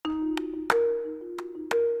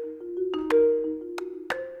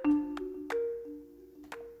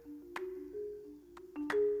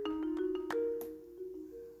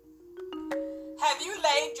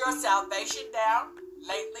laid your salvation down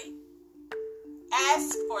lately?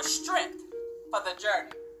 Ask for strength for the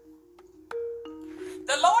journey.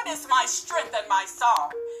 The Lord is my strength and my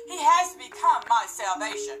song. He has become my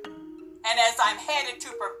salvation. And as I'm headed to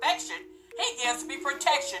perfection, He gives me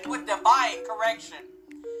protection with divine correction.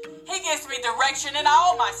 He gives me direction in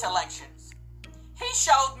all my selections. He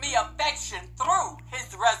showed me affection through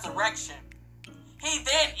His resurrection. He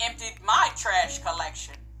then emptied my trash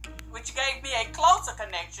collection, which gave me a closer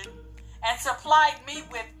connection and supplied me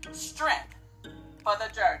with strength for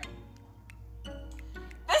the journey.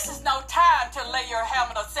 This is no time to lay your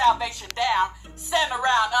helmet of salvation down, stand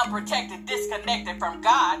around unprotected, disconnected from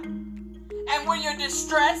God. And when you're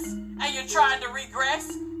distressed and you're trying to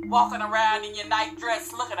regress, walking around in your night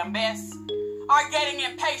dress looking a mess, or getting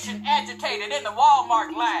impatient, agitated in the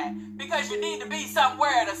Walmart line because you need to be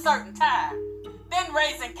somewhere at a certain time, then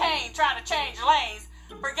raising Cain trying to change lanes,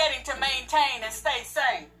 forgetting to maintain and stay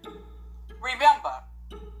sane. Remember,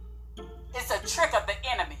 it's a trick of the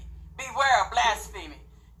enemy. Beware of blasphemy,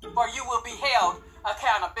 for you will be held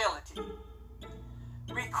accountability.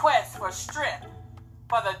 Request for strength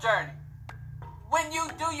for the journey. When you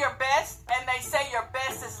do your best and they say your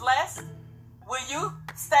best is less, will you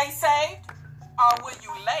stay saved or will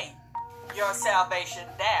you lay your salvation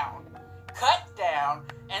down, cut down,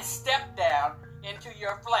 and step down into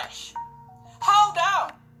your flesh? Hold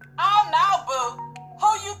on. Oh no, boo.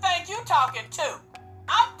 Who you think you talking to?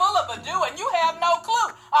 I'm full of ado and you have no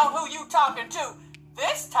clue on who you talking to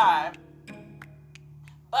this time.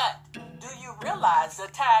 But do you realize the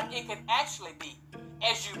time it can actually be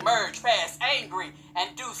as you merge past angry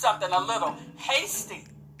and do something a little hasty?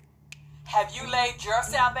 Have you laid your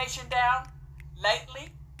salvation down lately?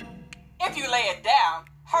 If you lay it down,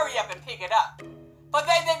 hurry up and pick it up. For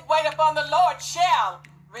they that wait upon the Lord shall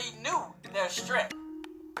renew their strength.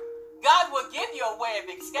 God will give you a way of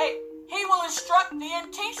escape. He will instruct thee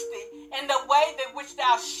and teach thee in the way that which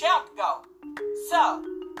thou shalt go. So,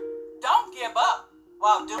 don't give up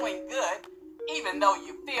while doing good, even though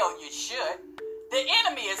you feel you should. The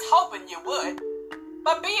enemy is hoping you would.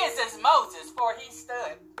 But be as Moses, for he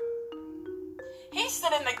stood. He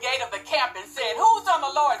stood in the gate of the camp and said, who's on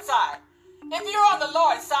the Lord's side? If you're on the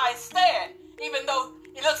Lord's side, stand, even though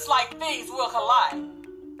it looks like things will collide.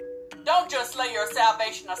 Don't just lay your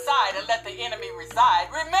salvation aside and let the enemy reside.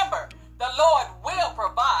 Remember, the Lord will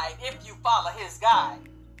provide if you follow His guide.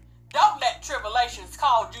 Don't let tribulations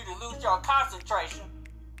cause you to lose your concentration.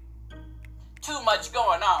 Too much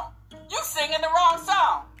going on. You singing the wrong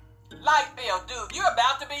song. Light bill, dude, you're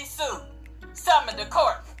about to be sued. Summoned to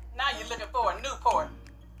court. Now you're looking for a Newport.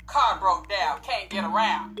 Car broke down, can't get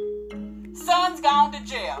around. Son's gone to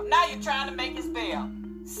jail. Now you're trying to make his bail.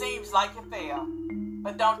 Seems like you failed.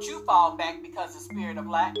 But don't you fall back because of spirit of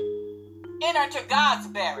lack. Enter into God's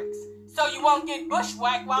barracks so you won't get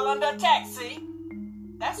bushwhacked while under attack, see?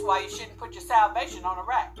 That's why you shouldn't put your salvation on a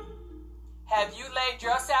rack. Have you laid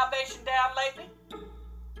your salvation down lately?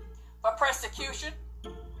 For persecution,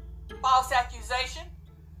 false accusation,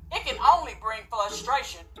 it can only bring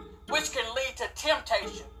frustration, which can lead to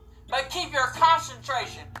temptation. But keep your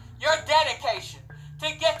concentration, your dedication to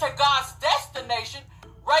get to God's destination.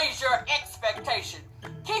 Raise your expectation.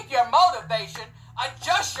 Keep your motivation.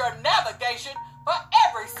 Adjust your navigation for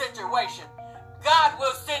every situation. God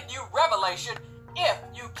will send you revelation if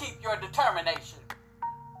you keep your determination.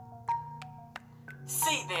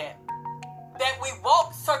 See then that we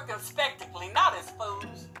walk circumspectly, not as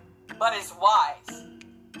fools, but as wise,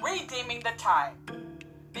 redeeming the time,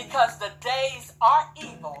 because the days are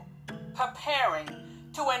evil, preparing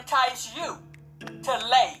to entice you to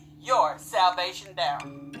lay your salvation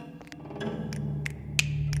down.